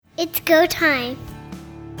It's go time.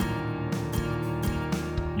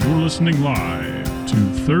 You're listening live to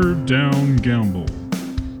Third Down Gamble.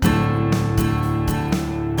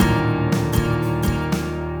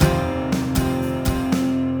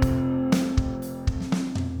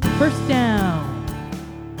 First down.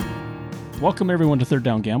 Welcome everyone to Third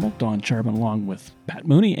Down Gamble. Don Charbon along with Pat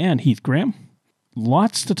Mooney and Heath Graham.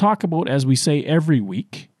 Lots to talk about, as we say every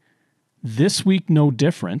week. This week, no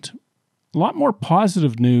different. A lot more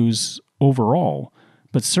positive news overall,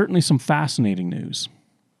 but certainly some fascinating news.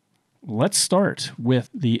 Let's start with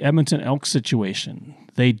the Edmonton Elks situation.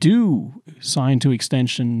 They do sign to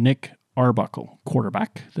extension Nick Arbuckle,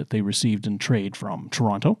 quarterback that they received in trade from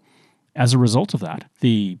Toronto. As a result of that,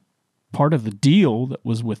 the part of the deal that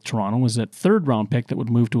was with Toronto was that third-round pick that would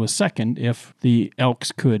move to a second if the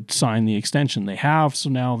Elks could sign the extension they have. So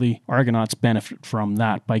now the Argonauts benefit from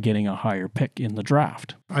that by getting a higher pick in the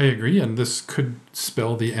draft. I agree, and this could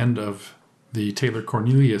spell the end of the Taylor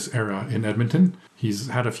Cornelius era in Edmonton. He's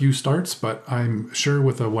had a few starts, but I'm sure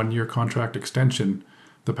with a one-year contract extension,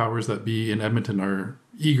 the powers that be in Edmonton are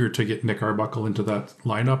eager to get Nick Arbuckle into that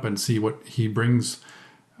lineup and see what he brings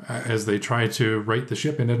as they try to right the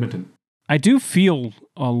ship in Edmonton. I do feel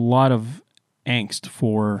a lot of angst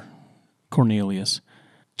for Cornelius.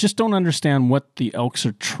 Just don't understand what the Elks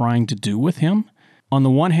are trying to do with him. On the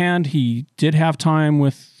one hand, he did have time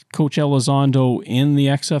with Coach Elizondo in the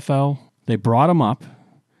XFL. They brought him up.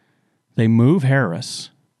 They move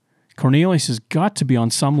Harris. Cornelius has got to be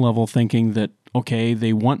on some level thinking that, okay,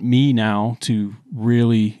 they want me now to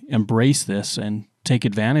really embrace this and take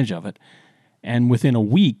advantage of it. And within a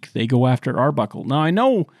week, they go after Arbuckle. Now, I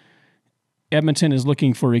know Edmonton is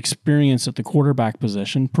looking for experience at the quarterback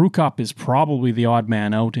position. Prukop is probably the odd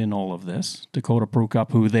man out in all of this. Dakota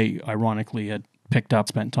Prukop, who they ironically had picked up,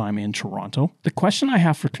 spent time in Toronto. The question I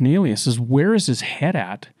have for Cornelius is, where is his head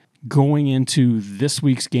at going into this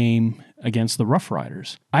week's game against the Rough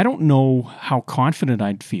Riders? I don't know how confident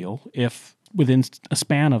I'd feel if within a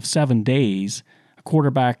span of 7 days, a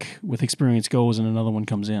quarterback with experience goes and another one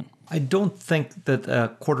comes in. I don't think that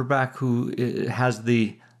a quarterback who has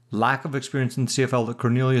the lack of experience in the CFL that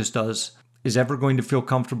Cornelius does is ever going to feel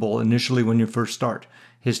comfortable initially when you first start.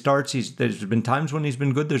 His starts, there's been times when he's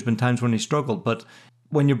been good, there's been times when he's struggled, but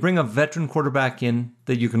when you bring a veteran quarterback in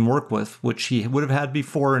that you can work with, which he would have had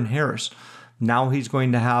before in Harris, now he's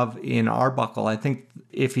going to have in Arbuckle. I think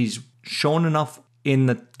if he's shown enough in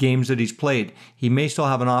the games that he's played, he may still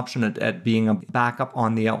have an option at being a backup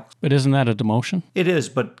on the Elks. But isn't that a demotion? It is,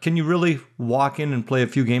 but can you really walk in and play a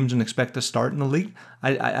few games and expect to start in the league?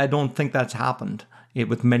 I don't think that's happened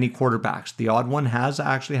with many quarterbacks. The odd one has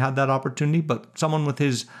actually had that opportunity, but someone with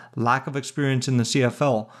his lack of experience in the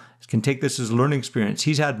CFL can take this as a learning experience.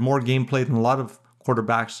 He's had more game play than a lot of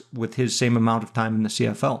quarterbacks with his same amount of time in the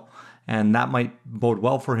CFL. And that might bode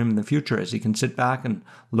well for him in the future as he can sit back and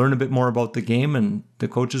learn a bit more about the game. And the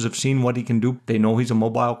coaches have seen what he can do. They know he's a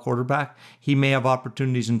mobile quarterback. He may have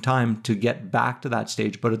opportunities in time to get back to that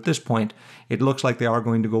stage. But at this point, it looks like they are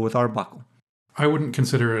going to go with Arbuckle. I wouldn't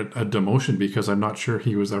consider it a demotion because I'm not sure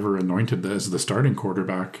he was ever anointed as the starting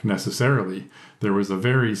quarterback necessarily. There was a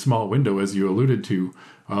very small window, as you alluded to,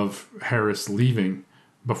 of Harris leaving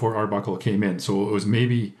before Arbuckle came in. So it was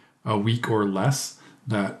maybe a week or less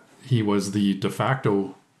that he was the de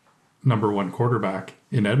facto number one quarterback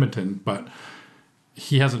in Edmonton, but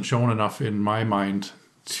he hasn't shown enough in my mind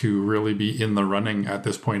to really be in the running at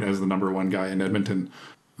this point as the number one guy in Edmonton.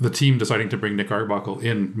 The team deciding to bring Nick Arbuckle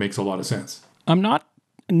in makes a lot of sense. I'm not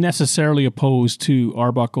necessarily opposed to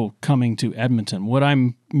Arbuckle coming to Edmonton. What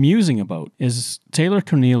I'm musing about is Taylor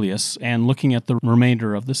Cornelius and looking at the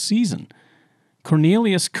remainder of the season.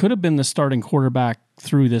 Cornelius could have been the starting quarterback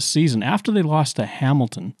through this season. After they lost to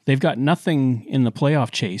Hamilton, they've got nothing in the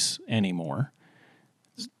playoff chase anymore.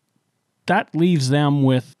 That leaves them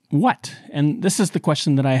with what? And this is the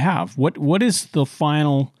question that I have. What is the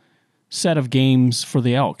final set of games for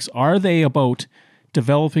the Elks? Are they about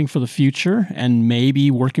developing for the future and maybe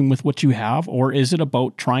working with what you have, or is it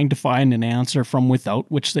about trying to find an answer from without,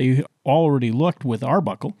 which they already looked with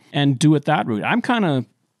Arbuckle, and do it that route? I'm kind of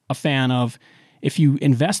a fan of, if you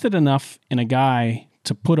invested enough in a guy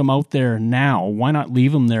to put him out there now, why not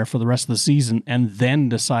leave him there for the rest of the season and then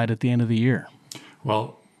decide at the end of the year?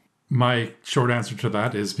 Well, my short answer to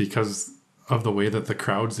that is because of the way that the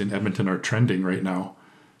crowds in Edmonton are trending right now.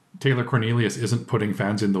 Taylor Cornelius isn't putting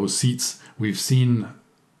fans in those seats. We've seen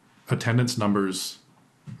attendance numbers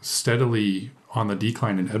steadily on the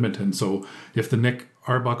decline in Edmonton. So if the Nick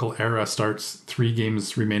Arbuckle era starts 3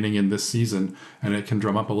 games remaining in this season and it can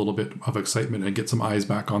drum up a little bit of excitement and get some eyes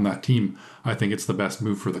back on that team, I think it's the best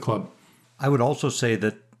move for the club. I would also say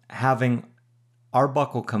that having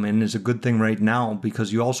Arbuckle come in is a good thing right now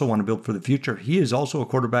because you also want to build for the future. He is also a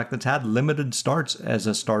quarterback that's had limited starts as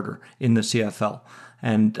a starter in the CFL.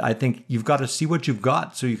 And I think you've got to see what you've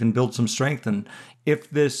got so you can build some strength. And if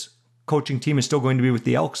this coaching team is still going to be with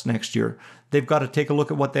the Elks next year, they've got to take a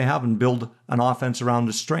look at what they have and build an offense around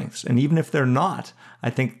the strengths. And even if they're not, I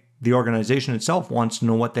think the organization itself wants to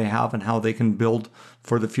know what they have and how they can build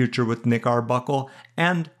for the future with Nick Arbuckle.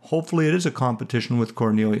 And hopefully it is a competition with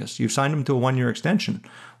Cornelius. You've signed him to a 1-year extension.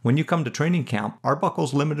 When you come to training camp,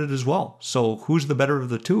 Arbuckle's limited as well. So who's the better of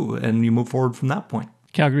the two? And you move forward from that point.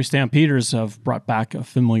 Calgary Stampeders have brought back a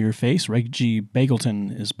familiar face. Reggie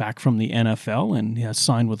Bagleton is back from the NFL and he has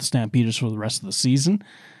signed with the Stampeders for the rest of the season.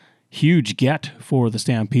 Huge get for the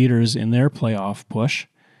Stampeders in their playoff push.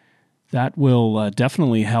 That will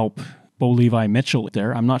definitely help Bo Levi Mitchell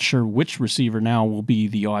there. I'm not sure which receiver now will be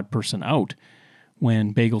the odd person out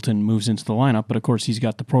when Bagleton moves into the lineup, but of course he's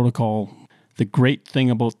got the protocol. The great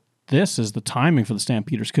thing about this is the timing for the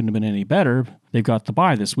Stampeders couldn't have been any better. They've got the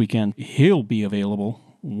bye this weekend. He'll be available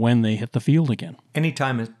when they hit the field again.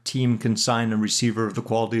 Anytime a team can sign a receiver of the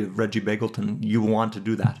quality of Reggie Bagleton, you want to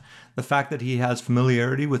do that. The fact that he has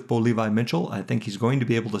familiarity with Bo Levi Mitchell, I think he's going to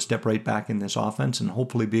be able to step right back in this offense and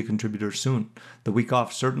hopefully be a contributor soon. The week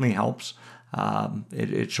off certainly helps.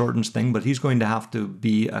 It shortens things, but he's going to have to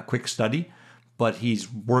be a quick study. But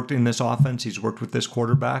he's worked in this offense, he's worked with this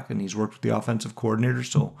quarterback, and he's worked with the offensive coordinator,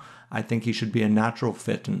 so I think he should be a natural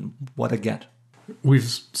fit, and what a get. We've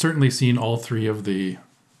certainly seen all three of the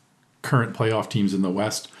current playoff teams in the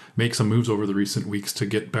West make some moves over the recent weeks to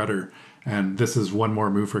get better, and this is one more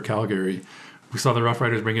move for Calgary. We saw the Rough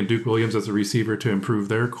Riders bring in Duke Williams as a receiver to improve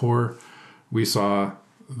their core. We saw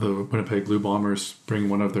the Winnipeg Blue Bombers bring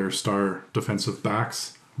one of their star defensive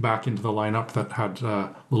backs back into the lineup that had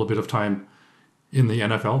a little bit of time in the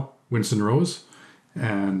NFL, Winston Rose.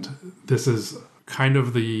 And this is kind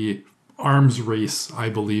of the arms race, I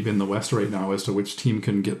believe, in the West right now as to which team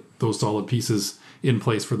can get those solid pieces in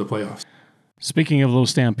place for the playoffs. Speaking of those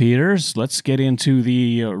Stampeders, let's get into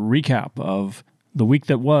the recap of the week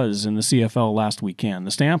that was in the CFL last weekend.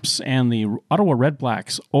 The Stamps and the Ottawa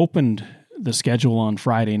Redblacks opened the schedule on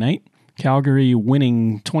Friday night. Calgary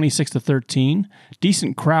winning 26-13.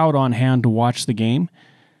 Decent crowd on hand to watch the game.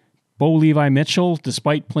 Bo Levi Mitchell,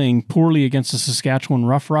 despite playing poorly against the Saskatchewan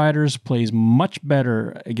Roughriders, plays much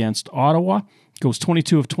better against Ottawa. Goes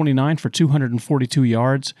 22 of 29 for 242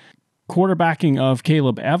 yards. Quarterbacking of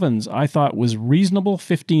Caleb Evans, I thought was reasonable,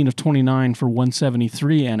 15 of 29 for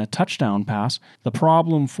 173 and a touchdown pass. The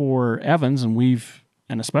problem for Evans,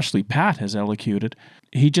 and especially Pat has elocuted,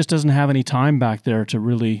 he just doesn't have any time back there to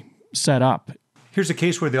really set up. Here's a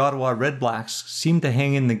case where the Ottawa Redblacks seem to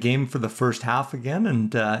hang in the game for the first half again,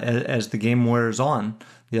 and as the game wears on,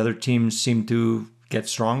 the other teams seem to get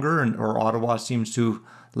stronger, or Ottawa seems to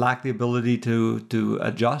lack the ability to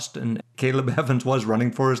adjust, and Caleb Evans was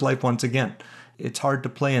running for his life once again. It's hard to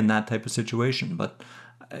play in that type of situation, but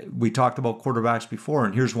we talked about quarterbacks before,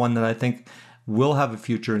 and here's one that I think will have a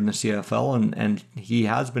future in the CFL, and he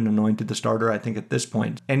has been anointed the starter, I think, at this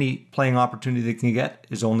point. Any playing opportunity they can get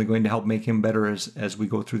is only going to help make him better as we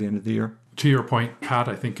go through the end of the year. To your point, Pat,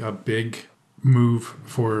 I think a big move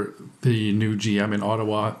for the new GM in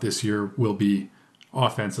Ottawa this year will be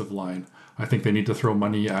offensive line. I think they need to throw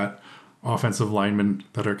money at offensive linemen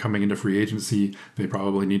that are coming into free agency. They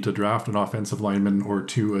probably need to draft an offensive lineman or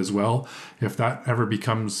two as well. If that ever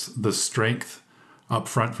becomes the strength up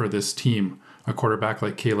front for this team, a quarterback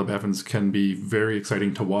like Caleb Evans can be very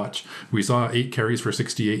exciting to watch. We saw 8 carries for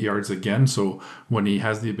 68 yards again, so when he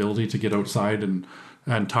has the ability to get outside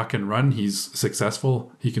and tuck and run, he's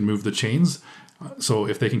successful. He can move the chains. So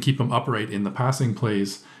if they can keep him upright in the passing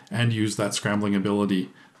plays and use that scrambling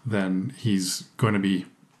ability, then he's going to be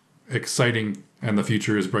exciting, and the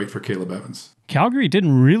future is bright for Caleb Evans. Calgary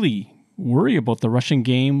didn't really worry about the rushing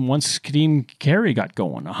game once Kadeem Carey got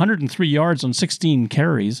going. 103 yards on 16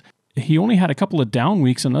 carries. He only had a couple of down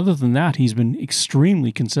weeks, and other than that, he's been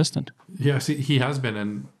extremely consistent. Yes, he has been,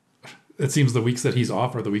 and it seems the weeks that he's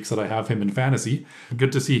off are the weeks that I have him in fantasy.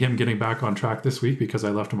 Good to see him getting back on track this week because I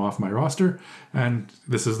left him off my roster, and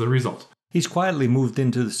this is the result. He's quietly moved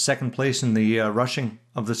into the second place in the rushing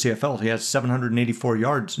of the CFL. He has 784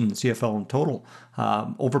 yards in the CFL in total,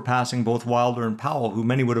 overpassing both Wilder and Powell, who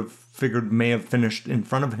many would have figured may have finished in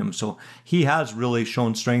front of him. So he has really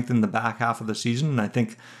shown strength in the back half of the season, and I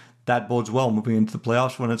think that bodes well moving into the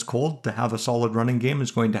playoffs when it's cold. To have a solid running game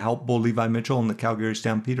is going to help Bo Levi Mitchell and the Calgary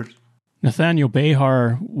Stampeders. Nathaniel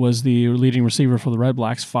Behar was the leading receiver for the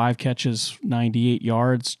Redblacks, 5 catches, 98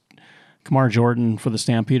 yards. Kamar Jordan for the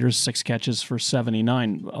Stampeders, 6 catches for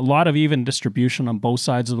 79. A lot of even distribution on both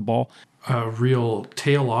sides of the ball. A real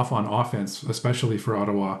tail off on offense, especially for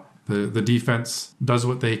Ottawa. The defense does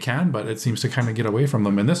what they can, but it seems to kind of get away from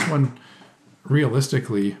them. And this one,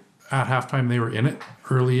 realistically, at halftime, they were in it.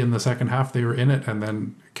 Early in the second half, they were in it. And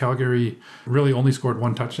then Calgary really only scored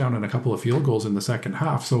 1 touchdown and a couple of field goals in the second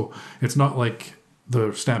half. So it's not like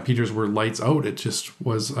the Stampeders were lights out. It just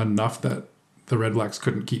was enough that the Red Blacks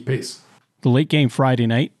couldn't keep pace. The late game Friday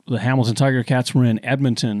night, the Hamilton Tiger Cats were in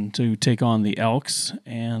Edmonton to take on the Elks.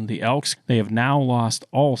 And the Elks, they have now lost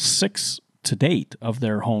all 6 to date of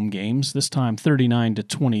their home games, this time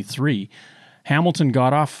 39-23. Hamilton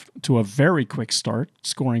got off to a very quick start,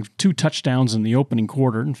 scoring 2 touchdowns in the opening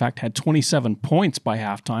quarter. In fact, had 27 points by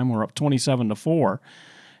halftime. We're up 27-4.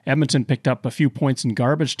 Edmonton picked up a few points in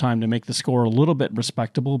garbage time to make the score a little bit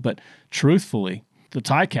respectable, but truthfully, the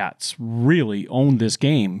Ticats really owned this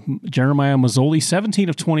game. Jeremiah Mazzoli, 17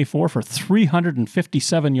 of 24 for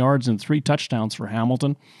 357 yards and 3 touchdowns for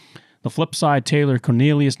Hamilton. The flip side, Taylor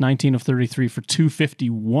Cornelius, 19 of 33 for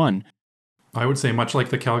 251. I would say, much like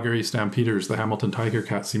the Calgary Stampeders, the Hamilton Tiger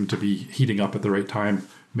Cats seem to be heating up at the right time,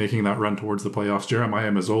 making that run towards the playoffs.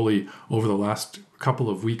 Jeremiah Mazzoli, over the last couple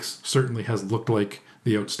of weeks, certainly has looked like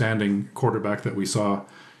the outstanding quarterback that we saw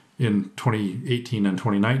in 2018 and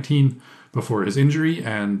 2019 before his injury,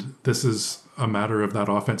 and this is a matter of that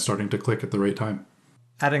offense starting to click at the right time.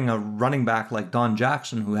 Adding a running back like Don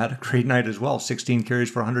Jackson, who had a great night as well, 16 carries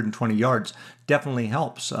for 120 yards, definitely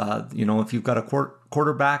helps. If you've got a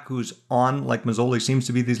quarterback who's on, like Mazzoli seems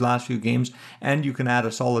to be these last few games, and you can add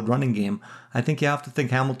a solid running game, I think you have to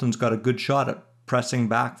think Hamilton's got a good shot at pressing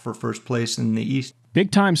back for first place in the East.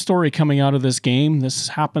 Big time story coming out of this game. This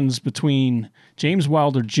happens between James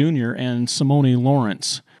Wilder Jr. and Simone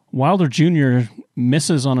Lawrence. Wilder Jr.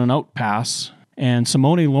 misses on an out pass, and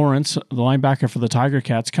Simone Lawrence, the linebacker for the Tiger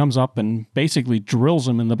Cats, comes up and basically drills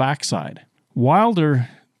him in the backside. Wilder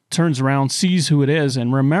turns around, sees who it is,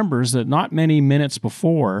 and remembers that not many minutes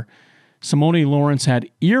before, Simone Lawrence had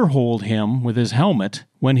ear-holed him with his helmet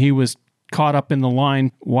when he was caught up in the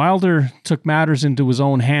line. Wilder took matters into his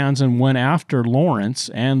own hands and went after Lawrence,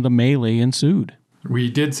 and the melee ensued.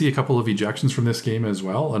 We did see a couple of ejections from this game as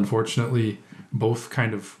well. Unfortunately, both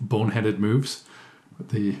kind of boneheaded moves.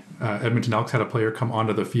 The Edmonton Elks had a player come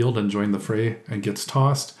onto the field and join the fray and gets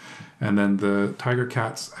tossed. And then the Tiger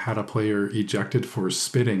Cats had a player ejected for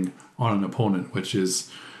spitting on an opponent, which is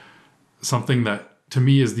something that to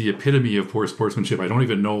me is the epitome of poor sportsmanship. I don't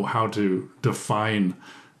even know how to define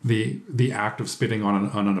the act of spitting on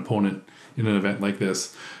an opponent in an event like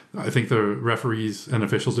this. I think the referees and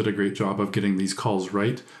officials did a great job of getting these calls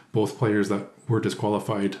right. Both players that were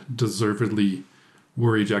disqualified deservedly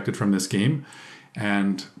were ejected from this game.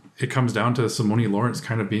 And it comes down to Simone Lawrence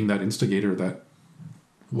kind of being that instigator that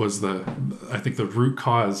was the root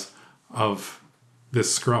cause of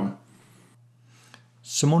this scrum.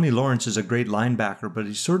 Simone Lawrence is a great linebacker, but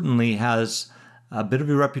he certainly has a bit of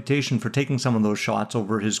a reputation for taking some of those shots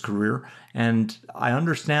over his career. And I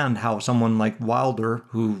understand how someone like Wilder,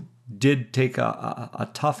 who did take a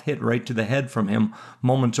tough hit right to the head from him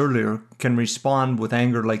moments earlier, can respond with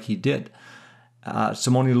anger like he did.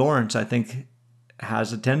 Simone Lawrence, I think,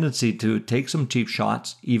 has a tendency to take some cheap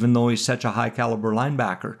shots, even though he's such a high caliber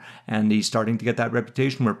linebacker. And he's starting to get that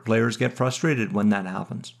reputation where players get frustrated when that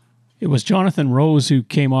happens. It was Jonathan Rose who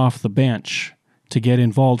came off the bench to get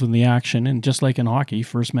involved in the action. And just like in hockey,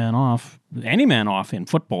 first man off, any man off in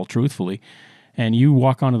football, truthfully, and you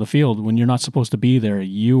walk onto the field when you're not supposed to be there,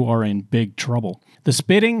 you are in big trouble. The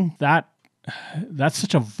spitting, that's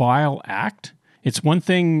such a vile act. It's one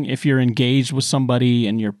thing if you're engaged with somebody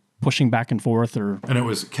and you're pushing back and forth, and it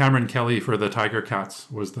was Cameron Kelly for the Tiger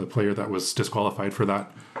Cats was the player that was disqualified for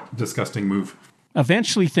that disgusting move.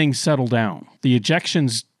 Eventually things settle down. The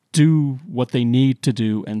ejections do what they need to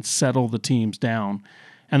do and settle the teams down,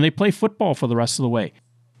 and they play football for the rest of the way.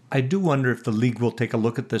 I do wonder if the league will take a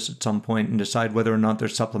look at this at some point and decide whether or not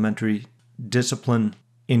there's supplementary discipline.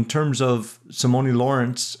 In terms of Simone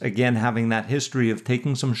Lawrence, again, having that history of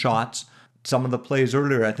taking some shots, some of the plays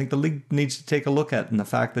earlier, I think the league needs to take a look at, and the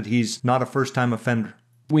fact that he's not a first-time offender.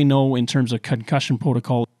 We know in terms of concussion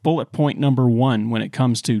protocol, bullet point number 1 when it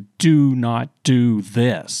comes to do not do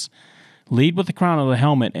this. Lead with the crown of the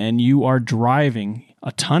helmet, and you are driving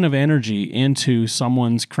a ton of energy into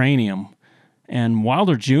someone's cranium. And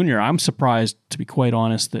Wilder Jr., I'm surprised, to be quite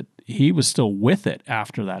honest, that he was still with it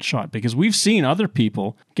after that shot, because we've seen other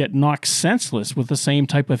people get knocked senseless with the same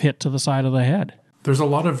type of hit to the side of the head. There's a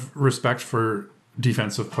lot of respect for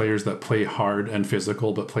defensive players that play hard and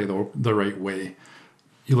physical, but play the right way.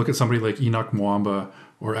 You look at somebody like Enoch Mwamba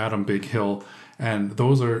or Adam Big Hill. And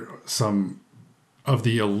those are some of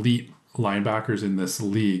the elite linebackers in this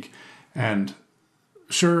league. And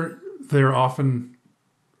sure, they're often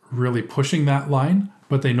really pushing that line,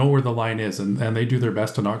 but they know where the line is, and they do their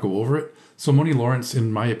best to not go over it. So Moni Lawrence,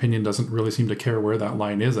 in my opinion, doesn't really seem to care where that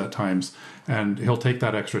line is at times, and he'll take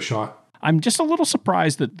that extra shot. I'm just a little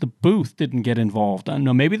surprised that the booth didn't get involved. I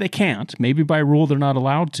know maybe they can't. Maybe by rule they're not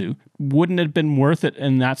allowed to. Wouldn't it have been worth it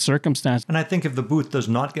in that circumstance? And I think if the booth does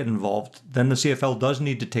not get involved, then the CFL does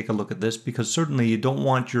need to take a look at this, because certainly you don't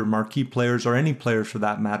want your marquee players, or any players for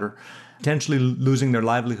that matter, potentially losing their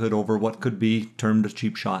livelihood over what could be termed a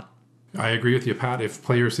cheap shot. I agree with you, Pat. If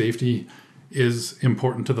player safety is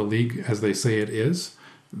important to the league, as they say it is,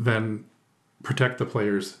 then protect the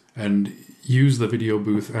players and use the video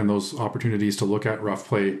booth and those opportunities to look at rough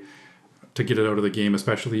play to get it out of the game,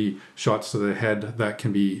 especially shots to the head that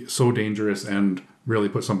can be so dangerous and really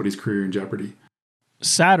put somebody's career in jeopardy.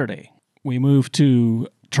 Saturday, we move to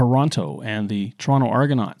Toronto and the Toronto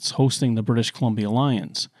Argonauts hosting the British Columbia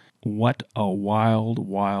Lions. What a wild,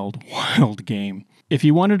 wild, wild game. If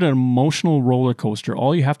you wanted an emotional roller coaster,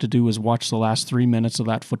 all you have to do is watch the last 3 minutes of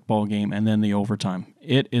that football game and then the overtime.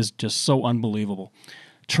 It is just so unbelievable.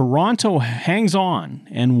 Toronto hangs on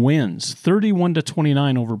and wins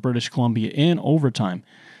 31-29 over British Columbia in overtime.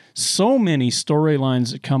 So many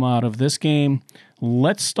storylines that come out of this game.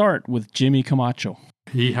 Let's start with Jimmy Camacho.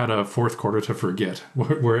 He had a fourth quarter to forget.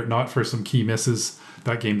 Were it not for some key misses,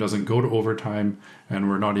 that game doesn't go to overtime, and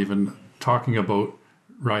we're not even talking about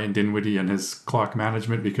Ryan Dinwiddie and his clock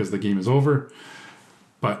management because the game is over.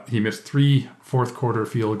 But he missed 3 fourth quarter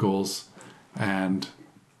field goals, and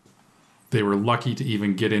they were lucky to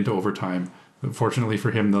even get into overtime. Fortunately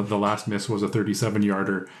for him, the last miss was a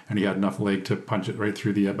 37-yarder, and he had enough leg to punch it right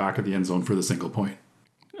through the back of the end zone for the single point.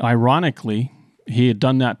 Ironically, he had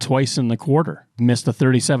done that twice in the quarter. Missed a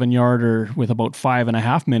 37-yarder with about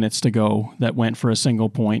 5.5 minutes to go that went for a single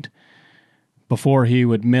point before he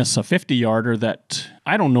would miss a 50-yarder that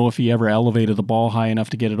I don't know if he ever elevated the ball high enough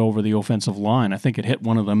to get it over the offensive line. I think it hit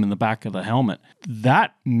one of them in the back of the helmet.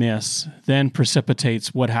 That miss then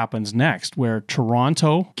precipitates what happens next, where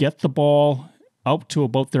Toronto get the ball out to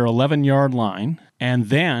about their 11-yard line, and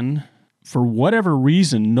then, for whatever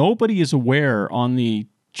reason, nobody is aware on the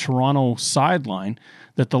Toronto sideline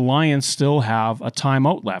that the Lions still have a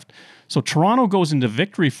timeout left. So Toronto goes into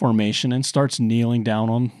victory formation and starts kneeling down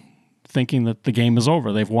on, thinking that the game is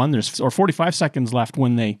over. They've won. There's 45 seconds left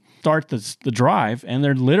when they start the drive, and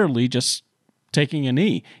they're literally just taking a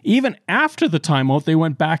knee. Even after the timeout, they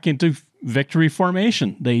went back into victory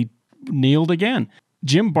formation. They kneeled again.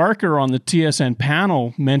 Jim Barker on the TSN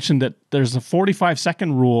panel mentioned that there's a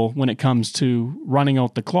 45-second rule when it comes to running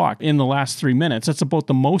out the clock in the last 3 minutes. That's about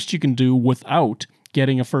the most you can do without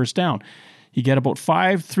getting a first down. You get about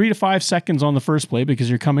 3 to 5 seconds on the first play because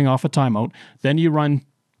you're coming off a timeout. Then you run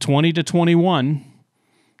 20 to 21,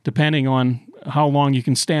 depending on how long you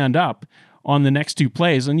can stand up on the next 2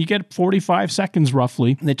 plays, and you get 45 seconds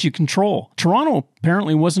roughly that you control. Toronto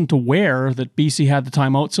apparently wasn't aware that BC had the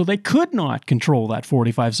timeout, so they could not control that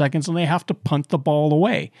 45 seconds, and they have to punt the ball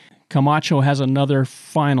away. Camacho has another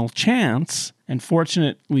final chance, and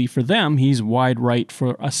fortunately for them, he's wide right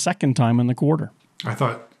for a second time in the quarter. I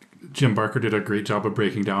thought Jim Barker did a great job of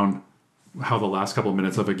breaking down how the last couple of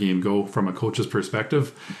minutes of a game go from a coach's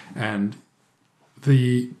perspective. And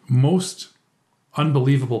the most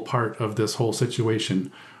unbelievable part of this whole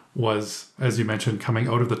situation was, as you mentioned, coming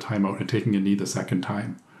out of the timeout and taking a knee the second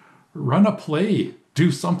time. Run a play.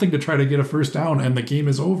 Do something to try to get a first down, and the game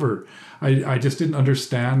is over. I just didn't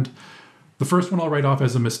understand. The first one I'll write off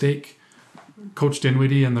as a mistake. Coach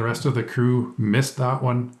Dinwiddie and the rest of the crew missed that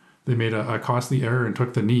one. They made a costly error and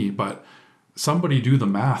took the knee, but somebody do the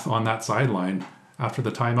math on that sideline after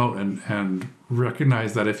the timeout and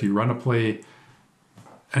recognize that if you run a play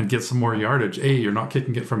and get some more yardage, A, you're not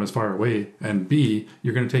kicking it from as far away, and B,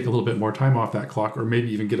 you're going to take a little bit more time off that clock, or maybe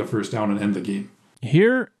even get a first down and end the game.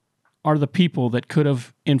 Here are the people that could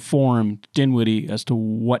have informed Dinwiddie as to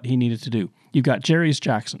what he needed to do. You've got Jarius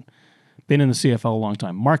Jackson, been in the CFL a long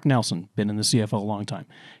time. Mark Nelson, been in the CFL a long time.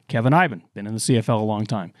 Kevin Iben, been in the CFL a long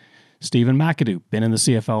time. Stephen McAdoo, been in the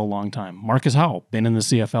CFL a long time. Marcus Howell, been in the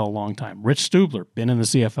CFL a long time. Rich Stubler, been in the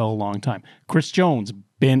CFL a long time. Chris Jones,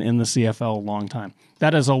 been in the CFL a long time.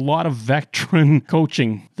 That is a lot of veteran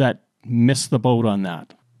coaching that missed the boat on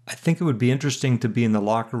that. I think it would be interesting to be in the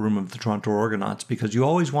locker room of the Toronto Argonauts, because you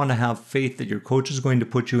always want to have faith that your coach is going to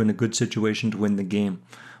put you in a good situation to win the game.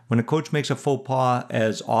 When a coach makes a faux pas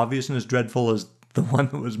as obvious and as dreadful as the one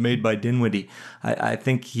that was made by Dinwiddie, I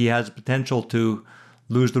think he has potential to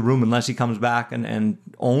lose the room unless he comes back and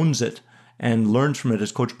owns it and learns from it.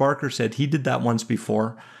 As Coach Barker said, he did that once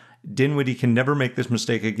before. Dinwiddie can never make this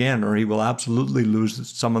mistake again, or he will absolutely lose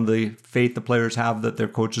some of the faith the players have that their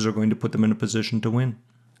coaches are going to put them in a position to win.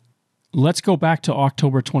 Let's go back to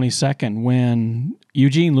October 22nd when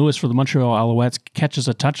Eugene Lewis for the Montreal Alouettes catches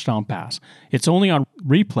a touchdown pass. It's only on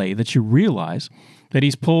replay that you realize that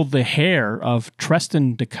he's pulled the hair of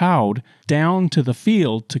Treston DeCoud down to the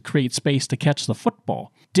field to create space to catch the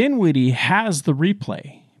football. Dinwiddie has the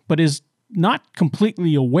replay, but is not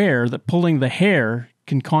completely aware that pulling the hair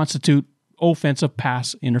can constitute offensive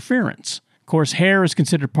pass interference. Of course, hair is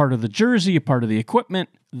considered part of the jersey, a part of the equipment.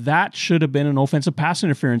 That should have been an offensive pass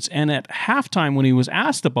interference. And at halftime, when he was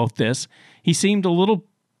asked about this, he seemed a little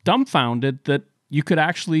dumbfounded that you could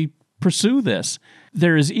actually pursue this.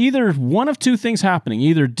 There is either one of two things happening.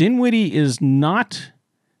 Either Dinwiddie is not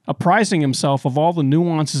apprising himself of all the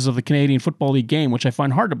nuances of the Canadian Football League game, which I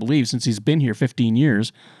find hard to believe since he's been here 15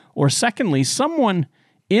 years. Or secondly, someone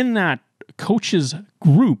in that coach's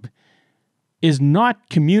group is not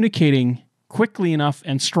communicating quickly enough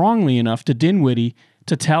and strongly enough to Dinwiddie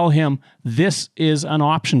to tell him this is an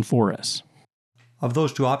option for us. Of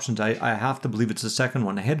those two options, I have to believe it's the second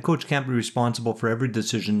one. A head coach can't be responsible for every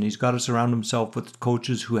decision. He's got to surround himself with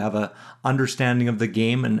coaches who have a understanding of the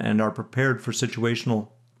game and are prepared for situational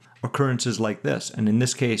occurrences like this. And in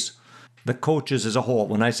this case, the coaches as a whole.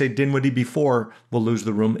 When I say Dinwiddie before will lose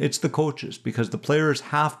the room, it's the coaches, because the players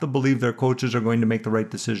have to believe their coaches are going to make the right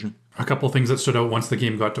decision. A couple of things that stood out once the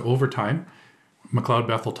game got to overtime. McLeod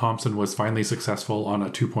Bethel Thompson was finally successful on a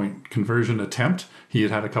 2-point conversion attempt. He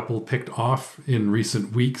had had a couple picked off in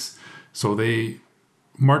recent weeks. So they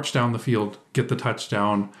march down the field, get the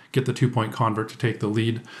touchdown, get the 2-point convert to take the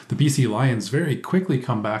lead. The BC Lions very quickly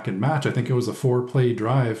come back and match. I think it was a 4-play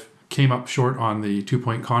drive. Came up short on the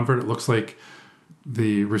 2-point convert. It looks like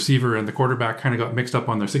the receiver and the quarterback kind of got mixed up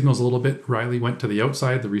on their signals a little bit. Riley went to the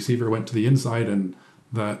outside, the receiver went to the inside, and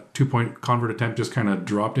that 2-point convert attempt just kind of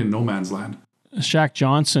dropped in no man's land. Shaq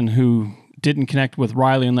Johnson, who didn't connect with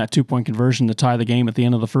Riley on that 2-point conversion to tie the game at the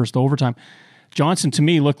end of the first overtime. Johnson, to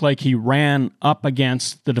me, looked like he ran up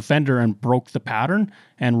against the defender and broke the pattern,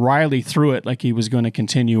 and Riley threw it like he was going to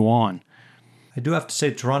continue on. I do have to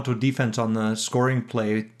say, Toronto defense on the scoring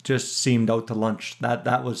play just seemed out to lunch.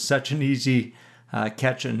 That was such an easy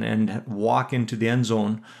catch and walk into the end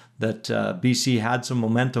zone that BC had some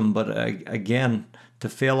momentum, but again, to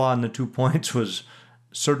fail on the 2 points was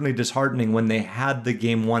certainly disheartening when they had the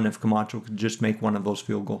game won if Camacho could just make one of those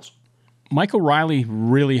field goals. Michael Riley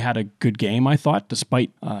really had a good game, I thought,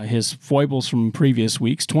 despite his foibles from previous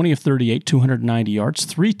weeks. 20 of 38, 290 yards,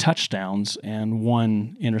 3 touchdowns, and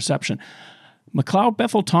 1 interception. McLeod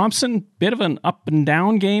Bethel Thompson, bit of an up and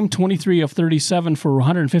down game, 23 of 37 for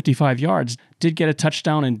 155 yards. Did get a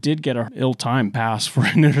touchdown and did get an ill-timed pass for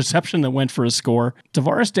an interception that went for a score.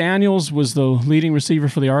 Tavares Daniels was the leading receiver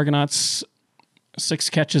for the Argonauts. 6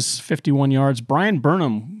 catches, 51 yards. Brian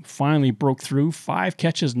Burnham finally broke through. 5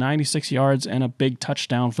 catches, 96 yards, and a big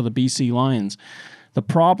touchdown for the BC Lions. The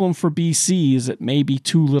problem for BC is it may be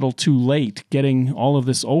too little too late getting all of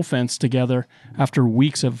this offense together after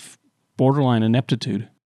weeks of borderline ineptitude.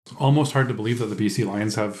 Almost hard to believe that the BC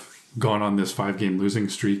Lions have gone on this 5-game losing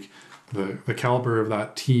streak. The caliber of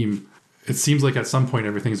that team, it seems like at some point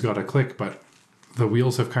everything's got to click, but the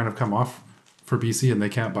wheels have kind of come off for BC and they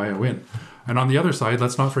can't buy a win. And on the other side,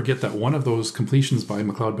 let's not forget that one of those completions by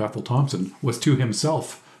McLeod Bethel Thompson was to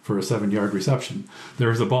himself for a 7-yard reception. There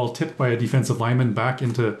was a ball tipped by a defensive lineman back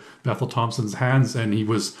into Bethel Thompson's hands, and he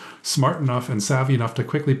was smart enough and savvy enough to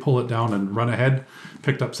quickly pull it down and run ahead,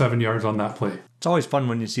 picked up 7 yards on that play. It's always fun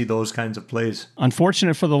when you see those kinds of plays.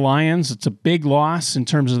 Unfortunate for the Lions. It's a big loss in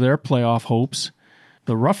terms of their playoff hopes.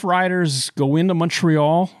 The Rough Riders go into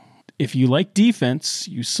Montreal. If you like defense,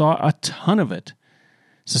 you saw a ton of it.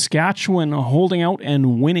 Saskatchewan holding out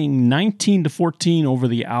and winning 19-14 over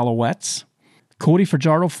the Alouettes. Cody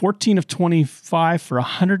Fajardo, 14 of 25 for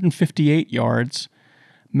 158 yards.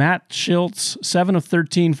 Matt Schiltz, 7 of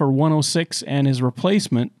 13 for 106, and his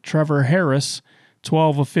replacement, Trevor Harris,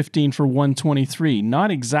 12 of 15 for 123. Not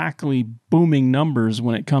exactly booming numbers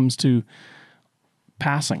when it comes to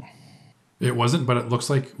passing. It wasn't, but it looks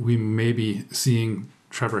like we may be seeing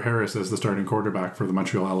Trevor Harris as the starting quarterback for the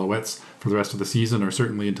Montreal Alouettes for the rest of the season, or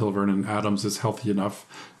certainly until Vernon Adams is healthy enough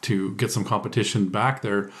to get some competition back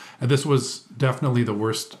there. And this was definitely the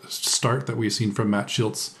worst start that we've seen from Matt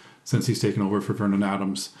Schiltz since he's taken over for Vernon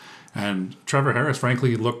Adams. And Trevor Harris,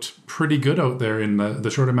 frankly, looked pretty good out there in the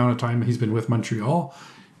short amount of time he's been with Montreal.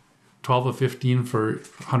 12 of 15 for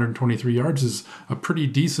 123 yards is a pretty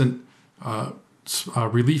decent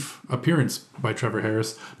relief appearance by Trevor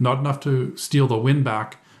Harris. Not enough to steal the win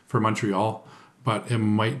back for Montreal, but it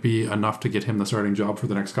might be enough to get him the starting job for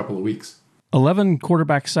the next couple of weeks. 11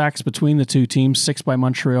 quarterback sacks between the two teams, 6 by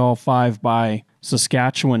Montreal, 5 by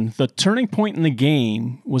Saskatchewan. The turning point in the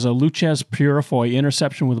game was a Luchez Purifoy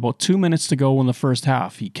interception with about 2 minutes to go in the first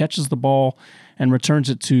half. He catches the ball and returns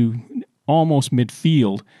it to almost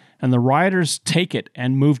midfield, and the Riders take it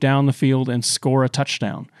and move down the field and score a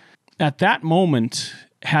touchdown. At that moment,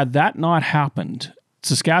 had that not happened,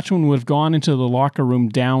 Saskatchewan would have gone into the locker room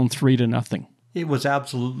down 3-0. It was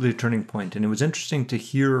absolutely a turning point, and it was interesting to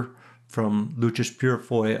hear from Luchez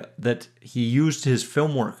Purifoy that he used his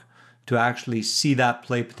film work to actually see that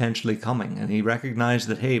play potentially coming. And he recognized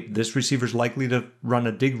that, hey, this receiver's likely to run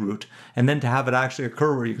a dig route. And then to have it actually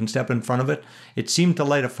occur where you can step in front of it, it seemed to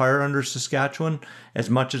light a fire under Saskatchewan. As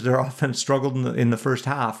much as their offense struggled in the first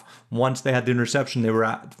half, once they had the interception, they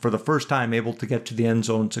were, for the first time, able to get to the end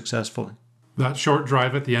zone successfully. That short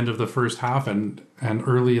drive at the end of the first half and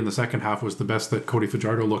early in the second half was the best that Cody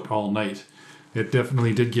Fajardo looked all night. It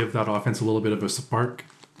definitely did give that offense a little bit of a spark.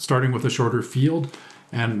 Starting with a shorter field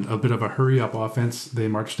and a bit of a hurry-up offense, they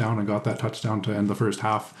marched down and got that touchdown to end the first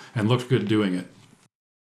half and looked good doing it.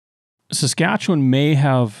 Saskatchewan may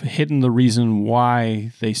have hidden the reason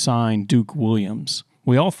why they signed Duke Williams.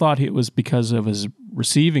 We all thought it was because of his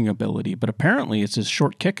receiving ability, but apparently it's his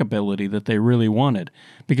short kick ability that they really wanted.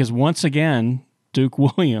 Because once again, Duke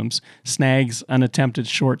Williams snags an attempted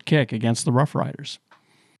short kick against the Rough Riders.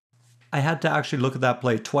 I had to actually look at that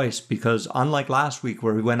play twice because unlike last week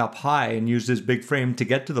where he went up high and used his big frame to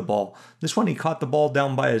get to the ball, this one he caught the ball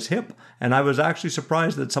down by his hip, and I was actually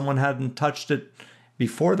surprised that someone hadn't touched it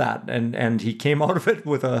before that, and he came out of it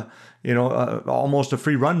with almost a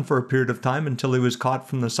free run for a period of time until he was caught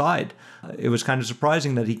from the side. It was kind of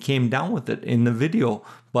surprising that he came down with it in the video,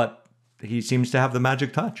 but he seems to have the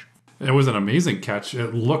magic touch. It was an amazing catch.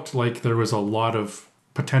 It looked like there was a lot of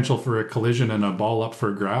potential for a collision and a ball up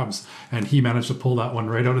for grabs, and he managed to pull that one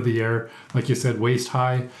right out of the air, like you said, waist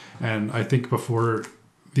high. And I think before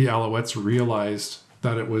the Alouettes realized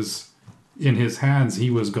that it was in his hands, he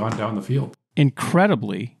was gone down the field.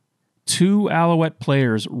 Incredibly, 2 Alouette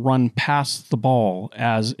players run past the ball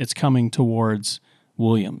as it's coming towards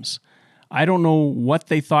Williams. I don't know what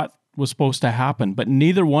they thought was supposed to happen, but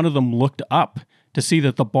neither one of them looked up to see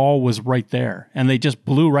that the ball was right there, and they just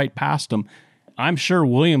blew right past him. I'm sure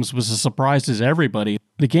Williams was as surprised as everybody.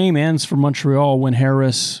 The game ends for Montreal when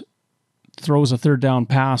Harris throws a third down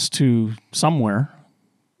pass to somewhere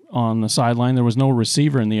on the sideline. There was no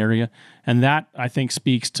receiver in the area, and that, I think,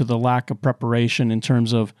 speaks to the lack of preparation in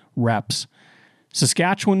terms of reps.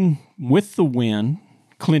 Saskatchewan, with the win,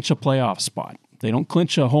 clinch a playoff spot. They don't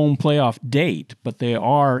clinch a home playoff date, but they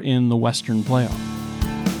are in the Western playoff.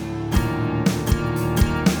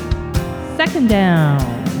 Second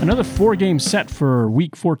down. Another 4-game set for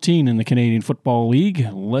Week 14 in the Canadian Football League.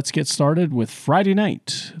 Let's get started with Friday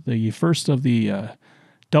night, the first of the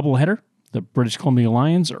doubleheader. The British Columbia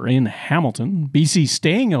Lions are in Hamilton. BC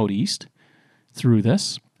staying out east through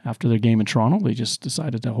this. After their game in Toronto, they just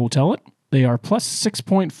decided to hotel it. They are plus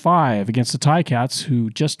 6.5 against the Ticats, who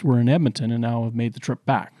just were in Edmonton and now have made the trip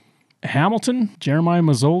back. Hamilton, Jeremiah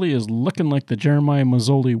Masoli is looking like the Jeremiah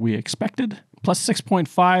Masoli we expected. Plus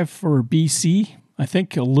 6.5 for BC. I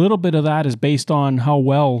think a little bit of that is based on how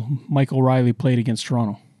well Michael Riley played against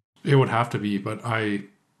Toronto. It would have to be, but I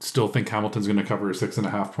still think Hamilton's going to cover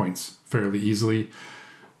 6.5 points fairly easily.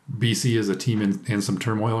 BC is a team in some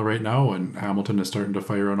turmoil right now, and Hamilton is starting to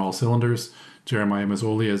fire on all cylinders. Jeremiah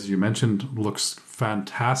Masoli, as you mentioned, looks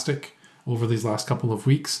fantastic over these last couple of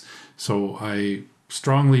weeks. So I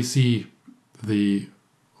strongly see the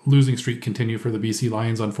losing streak continue for the BC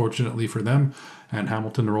Lions, unfortunately for them, and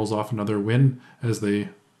Hamilton rolls off another win as they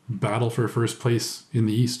battle for first place in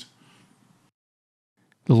the East.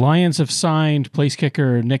 The Lions have signed place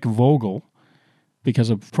kicker Nick Vogel.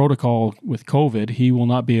 Because of protocol with COVID, he will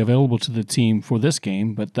not be available to the team for this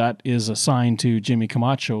game, but that is a sign to Jimmy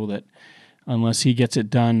Camacho that unless he gets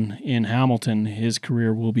it done in Hamilton, his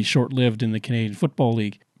career will be short-lived in the Canadian Football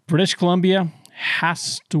League. British Columbia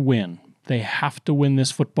has to win. They have to win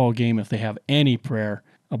this football game if they have any prayer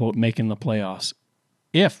about making the playoffs.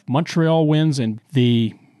 If Montreal wins and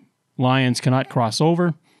the Lions cannot cross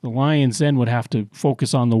over, the Lions then would have to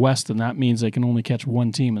focus on the West, and that means they can only catch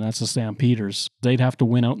one team, and that's the Stampeders. They'd have to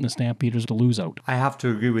win out in the Stampeders to lose out. I have to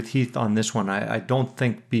agree with Heath on this one. I don't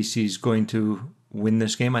think BC's going to win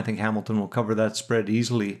this game. I think Hamilton will cover that spread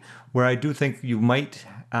easily. Where I do think you might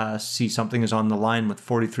see something is on the line with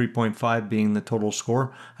 43.5 being the total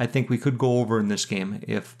score. I think we could go over in this game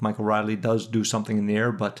if Michael Riley does do something in the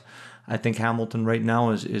air, but I think Hamilton right now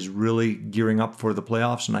is really gearing up for the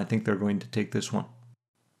playoffs, and I think they're going to take this one.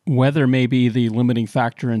 Weather may be the limiting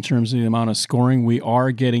factor in terms of the amount of scoring. We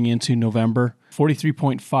are getting into November.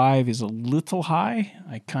 43.5 is a little high.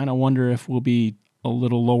 I kind of wonder if we'll be a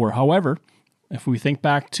little lower. However, if we think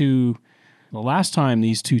back to the last time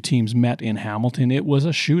these two teams met in Hamilton, it was a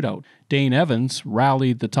shootout. Dane Evans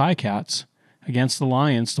rallied the Ticats against the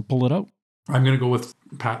Lions to pull it out. I'm going to go with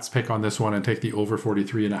Pat's pick on this one and take the over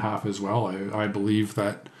 43.5 as well. I believe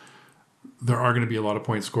that there are going to be a lot of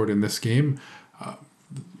points scored in this game.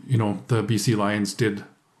 The BC Lions did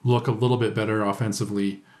look a little bit better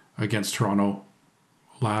offensively against Toronto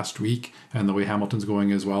last week, and the way Hamilton's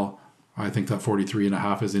going as well, I think that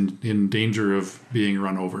 43.5 is in danger of being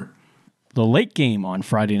run over. The late game on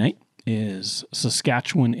Friday night is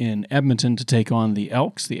Saskatchewan in Edmonton to take on the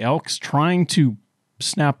Elks. The Elks trying to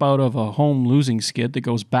snap out of a home losing skid that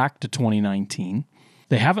goes back to 2019.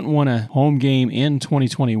 They haven't won a home game in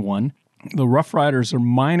 2021. The Rough Riders are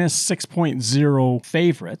minus 6.0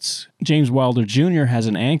 favorites. James Wilder Jr. has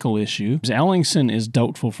an ankle issue. Ellingson is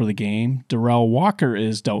doubtful for the game. Darrell Walker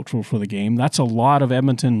is doubtful for the game. That's a lot of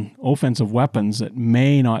Edmonton offensive weapons that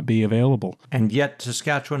may not be available. And yet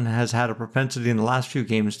Saskatchewan has had a propensity in the last few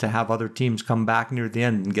games to have other teams come back near the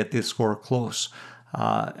end and get the score close.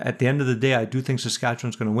 At the end of the day, I do think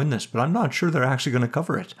Saskatchewan's going to win this, but I'm not sure they're actually going to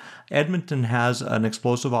cover it. Edmonton has an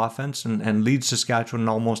explosive offense and leads Saskatchewan in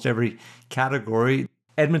almost every category.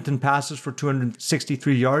 Edmonton passes for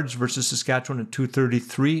 263 yards versus Saskatchewan at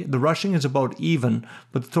 233. The rushing is about even,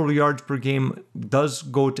 but the total yards per game does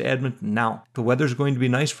go to Edmonton. Now, the weather's going to be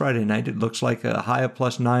nice Friday night. It looks like a high of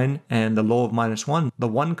 +9 and a low of -1. The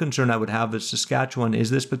one concern I would have is Saskatchewan.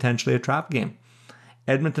 Is this potentially a trap game?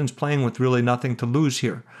 Edmonton's playing with really nothing to lose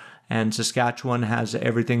here, and Saskatchewan has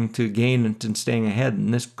everything to gain in staying ahead.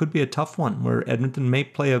 And this could be a tough one where Edmonton may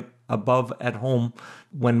play above at home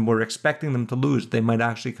when we're expecting them to lose. They might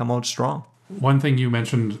actually come out strong. One thing you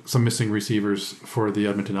mentioned, some missing receivers for the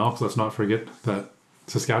Edmonton Elks. Let's not forget that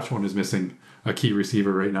Saskatchewan is missing a key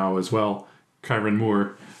receiver right now as well. Kyron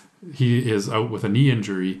Moore, he is out with a knee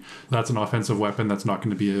injury. That's an offensive weapon that's not going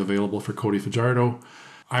to be available for Cody Fajardo.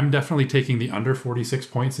 I'm definitely taking the under 46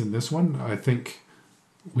 points in this one. I think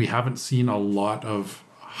we haven't seen a lot of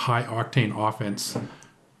high-octane offense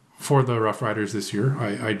for the Rough Riders this year.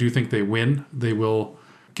 I do think they win. They will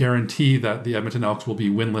guarantee that the Edmonton Elks will be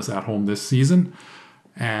winless at home this season,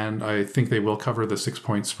 and I think they will cover the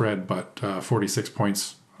 6-point spread, but 46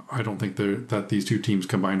 points, I don't think that these two teams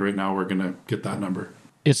combined right now are going to get that number.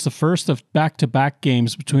 It's the first of back-to-back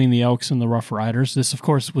games between the Elks and the Rough Riders. This, of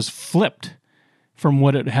course, was flipped from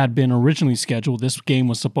what it had been originally scheduled. This game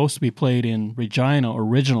was supposed to be played in Regina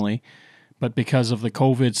originally, but because of the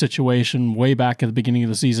COVID situation way back at the beginning of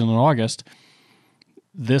the season in August,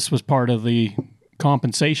 this was part of the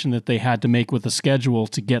compensation that they had to make with the schedule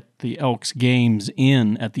to get the Elks games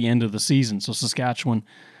in at the end of the season. So Saskatchewan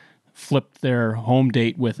flipped their home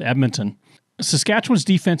date with Edmonton. Saskatchewan's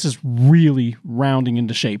defense is really rounding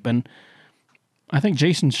into shape, and I think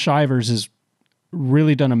Jason Shivers has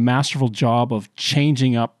really done a masterful job of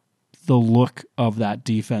changing up the look of that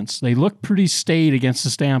defense. They looked pretty staid against the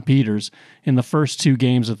Stampeders in the first two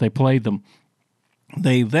games that they played them.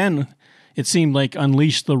 They then, it seemed like,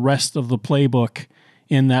 unleashed the rest of the playbook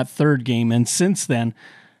in that third game, and since then,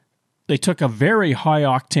 they took a very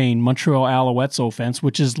high-octane Montreal Alouettes offense,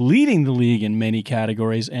 which is leading the league in many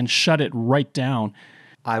categories, and shut it right down.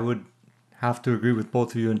 I would have to agree with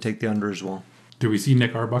both of you and take the under as well. Do we see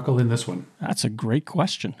Nick Arbuckle in this one? That's a great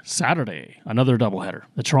question. Saturday, another doubleheader.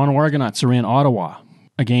 The Toronto Argonauts are in Ottawa.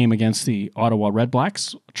 A game against the Ottawa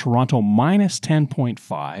Redblacks. Toronto minus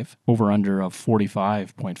 10.5, over-under of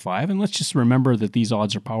 45.5. And let's just remember that these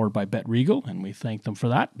odds are powered by BetRegal, and we thank them for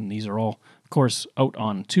that. And these are all, of course, out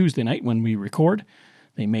on Tuesday night when we record.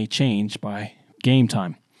 They may change by game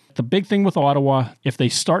time. The big thing with Ottawa, if they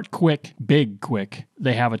start quick, big quick,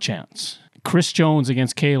 they have a chance. Chris Jones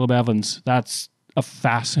against Caleb Evans, that's a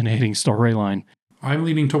fascinating storyline. I'm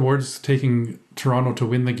leaning towards taking Toronto to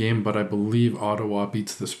win the game, but I believe Ottawa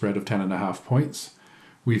beats the spread of 10.5 points.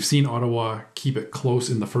 We've seen Ottawa keep it close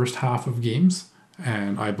in the first half of games,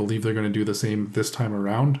 and I believe they're going to do the same this time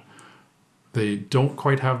around. They don't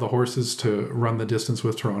quite have the horses to run the distance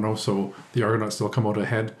with Toronto, so the Argonauts still come out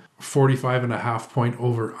ahead. 45.5 point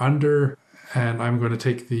over under, and I'm going to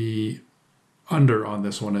take the under on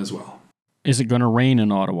this one as well. Is it going to rain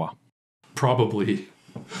in Ottawa? Probably.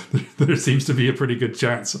 There seems to be a pretty good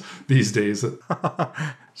chance these days.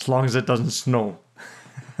 As long as it doesn't snow.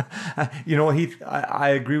 Heath, I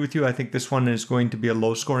agree with you. I think this one is going to be a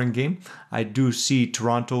low-scoring game. I do see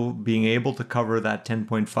Toronto being able to cover that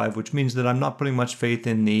 10.5, which means that I'm not putting much faith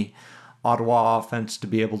in the Ottawa offense to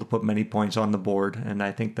be able to put many points on the board. And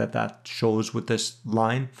I think that shows with this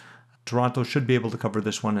line. Toronto should be able to cover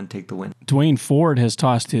this one and take the win. Dwayne Ford has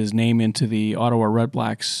tossed his name into the Ottawa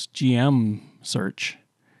Redblacks GM search.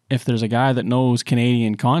 If there's a guy that knows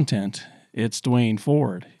Canadian content, it's Dwayne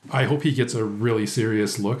Ford. I hope he gets a really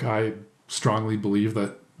serious look. I strongly believe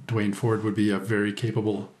that Dwayne Ford would be a very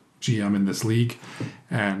capable GM in this league,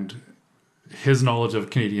 and his knowledge of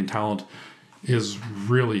Canadian talent is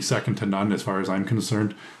really second to none as far as I'm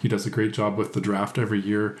concerned. He does a great job with the draft every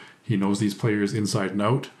year. He knows these players inside and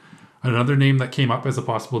out. Another name that came up as a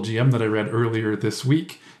possible GM that I read earlier this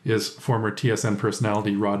week is former TSN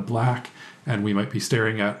personality Rod Black, and we might be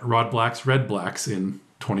staring at Rod Black's Red Blacks in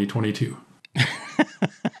 2022.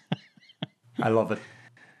 I love it.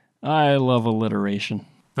 I love alliteration.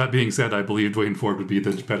 That being said, I believe Dwayne Ford would be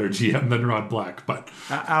the better GM than Rod Black, but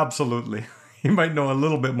Absolutely. He might know a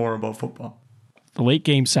little bit more about football. The late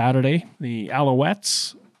game Saturday, the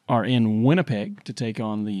Alouettes are in Winnipeg to take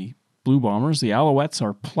on the Blue Bombers. The Alouettes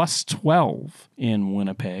are plus 12 in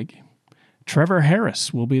Winnipeg. Trevor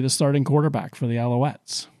Harris will be the starting quarterback for the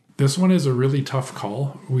Alouettes. this one is a really tough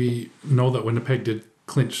call. We know that Winnipeg did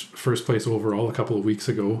clinch first place overall a couple of weeks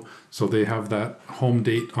ago, so they have that home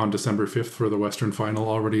date on December 5th for the Western Final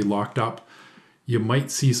already locked up. You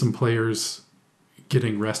might see some players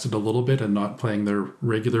getting rested a little bit and not playing their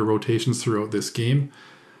regular rotations throughout this game.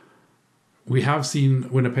 We have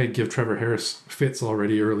seen Winnipeg give Trevor Harris fits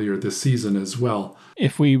already earlier this season as well.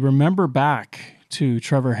 If we remember back to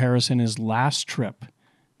Trevor Harris in his last trip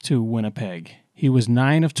to Winnipeg, he was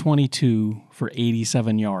 9 of 22 for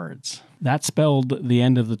 87 yards. That spelled the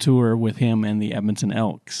end of the tour with him and the Edmonton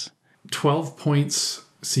Elks. 12 points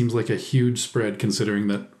seems like a huge spread considering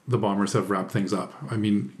that the Bombers have wrapped things up. I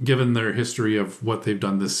mean, given their history of what they've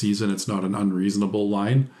done this season, it's not an unreasonable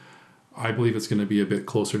line. I believe it's going to be a bit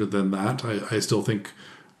closer than that. I still think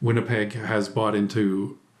Winnipeg has bought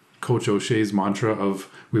into Coach O'Shea's mantra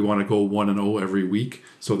of we want to go 1-0 every week,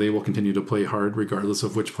 so they will continue to play hard regardless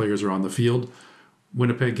of which players are on the field.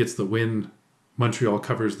 Winnipeg gets the win, Montreal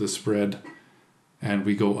covers the spread, and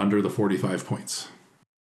we go under the 45 points.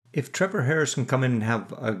 If Trevor Harris can come in and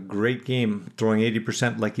have a great game, throwing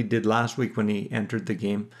 80% like he did last week when he entered the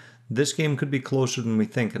game, this game could be closer than we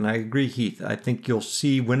think. And I agree, Heath. I think you'll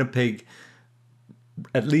see Winnipeg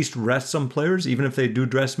at least rest some players. Even if they do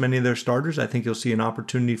dress many of their starters, I think you'll see an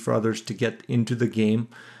opportunity for others to get into the game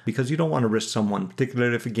because you don't want to risk someone,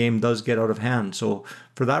 particularly if a game does get out of hand. So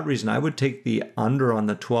for that reason, I would take the under on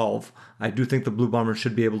the 12. I do think the Blue Bombers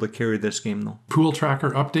should be able to carry this game, though. Pool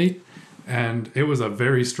tracker update. And it was a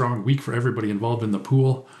very strong week for everybody involved in the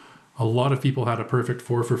pool. A lot of people had a perfect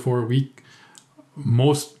 4-for-4 week.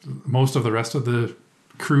 Most of the rest of the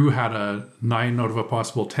crew had a 9 out of a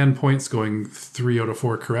possible 10 points, going 3 out of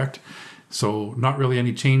 4 correct. So not really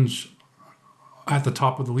any change at the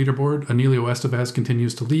top of the leaderboard. Emilio Estevez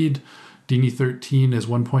continues to lead. Dini 13 is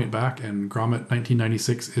 1 point back, and Gromit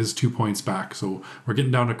 1996 is 2 points back. So we're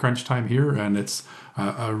getting down to crunch time here, and it's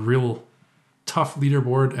a real tough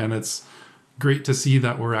leaderboard, and it's great to see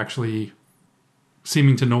that we're actually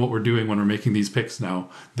seeming to know what we're doing when we're making these picks now.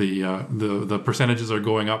 The percentages are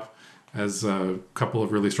going up as a couple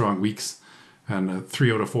of really strong weeks, and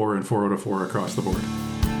 3 out of 4 and 4 out of 4 across the board.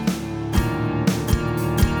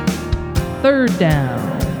 Third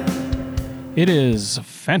down. It is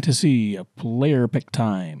fantasy player pick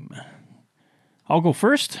time. I'll go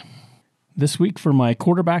first. This week for my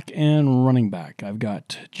quarterback and running back, I've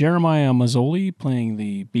got Jeremiah Mazzoli playing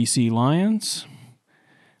the BC Lions.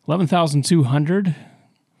 11,200.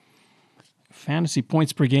 Fantasy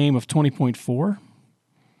points per game of 20.4.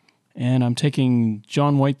 And I'm taking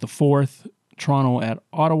John White IV, Toronto at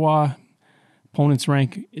Ottawa. Opponent's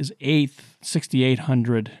rank is 8th,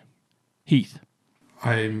 6,800. Heath.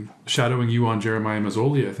 I'm shadowing you on Jeremiah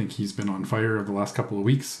Mazzoli. I think he's been on fire over the last couple of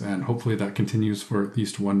weeks, and hopefully that continues for at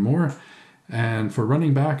least one more. And for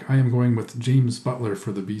running back, I am going with James Butler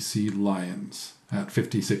for the BC Lions at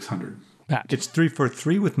 5,600. Pat. It's 3 for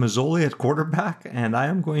 3 with Mazzoli at quarterback, and I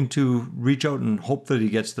am going to reach out and hope that he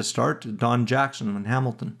gets the start. Don Jackson in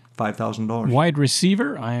Hamilton, $5,000. Wide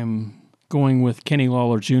receiver, I am going with Kenny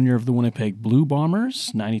Lawler Jr. of the Winnipeg Blue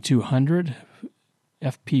Bombers, 9,200,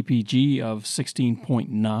 FPPG of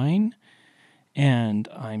 16.9. And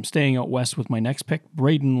I'm staying out west with my next pick,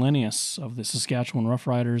 Braden Linnaeus of the Saskatchewan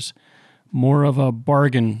Roughriders. More of a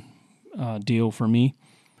bargain deal for me.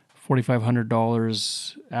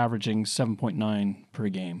 $4,500, averaging 7.9 per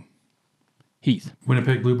game. Heath.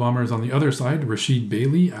 Winnipeg Blue Bombers on the other side, Rashid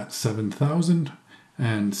Bailey at 7,000,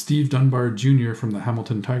 and Steve Dunbar Jr. from the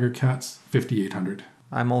Hamilton Tiger Cats, 5,800.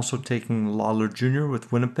 I'm also taking Lawler Jr.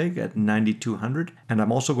 with Winnipeg at 9,200. And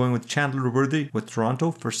I'm also going with Chandler Worthy with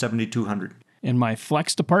Toronto for 7,200. In my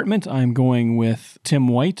flex department, I'm going with Tim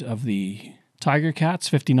White of the Tiger Cats,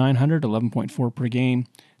 5,900, 11.4 per game.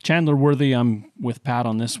 Chandler Worthy, I'm with Pat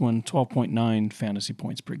on this one, 12.9 fantasy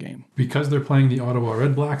points per game. Because they're playing the Ottawa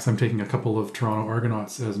Red Blacks, I'm taking a couple of Toronto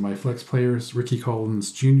Argonauts as my flex players. Ricky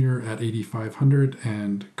Collins Jr. at 8,500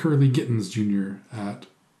 and Curly Gittins Jr. at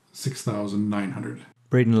 6,900.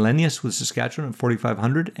 Braden Lenius with Saskatchewan at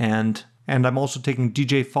 4,500. And I'm also taking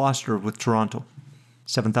DJ Foster with Toronto,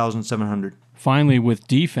 7,700. Finally, with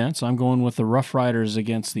defense, I'm going with the Rough Riders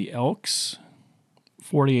against the Elks,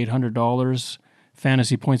 $4,800.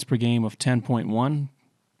 Fantasy points per game of 10.1.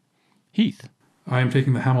 Heath. I'm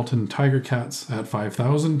taking the Hamilton Tiger Cats at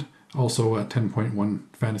 5,000, also at 10.1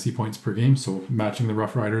 fantasy points per game, so matching the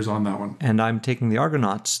Rough Riders on that one. And I'm taking the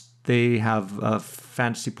Argonauts. They have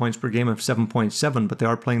fantasy points per game of 7.7, but they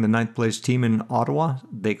are playing the 9th place team in Ottawa.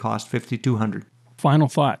 They cost 5,200. Final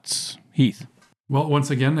thoughts, Heath. Well,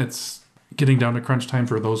 once again, it's getting down to crunch time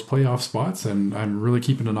for those playoff spots, and I'm really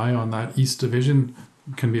keeping an eye on that East Division.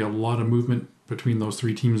 Can be a lot of movement between those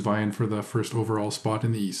three teams vying for the first overall spot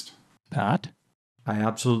in the East. Pat? I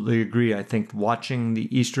absolutely agree. I think watching the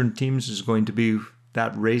Eastern teams is going to be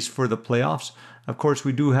that race for the playoffs. Of course,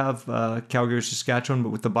 we do have Calgary, Saskatchewan, but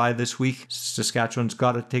with the bye this week, Saskatchewan's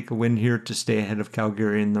got to take a win here to stay ahead of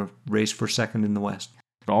Calgary in the race for second in the West.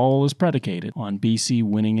 It all is predicated on BC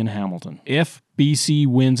winning in Hamilton. If BC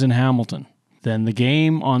wins in Hamilton, then the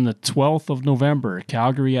game on the 12th of November,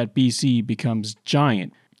 Calgary at BC, becomes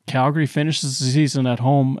giant. Calgary finishes the season at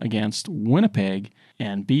home against Winnipeg,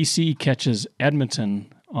 and BC catches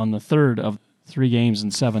Edmonton on the 3rd of 3 games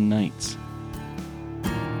in 7 nights.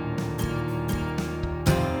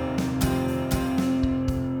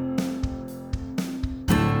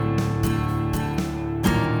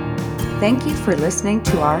 Thank you for listening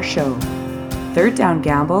to our show. Third Down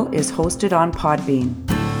Gamble is hosted on Podbean.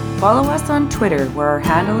 Follow us on Twitter, where our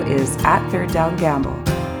handle is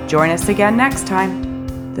 @ThirdDownGamble. Join us again next time.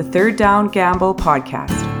 The Third Down Gamble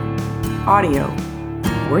Podcast. Audio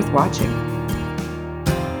worth watching.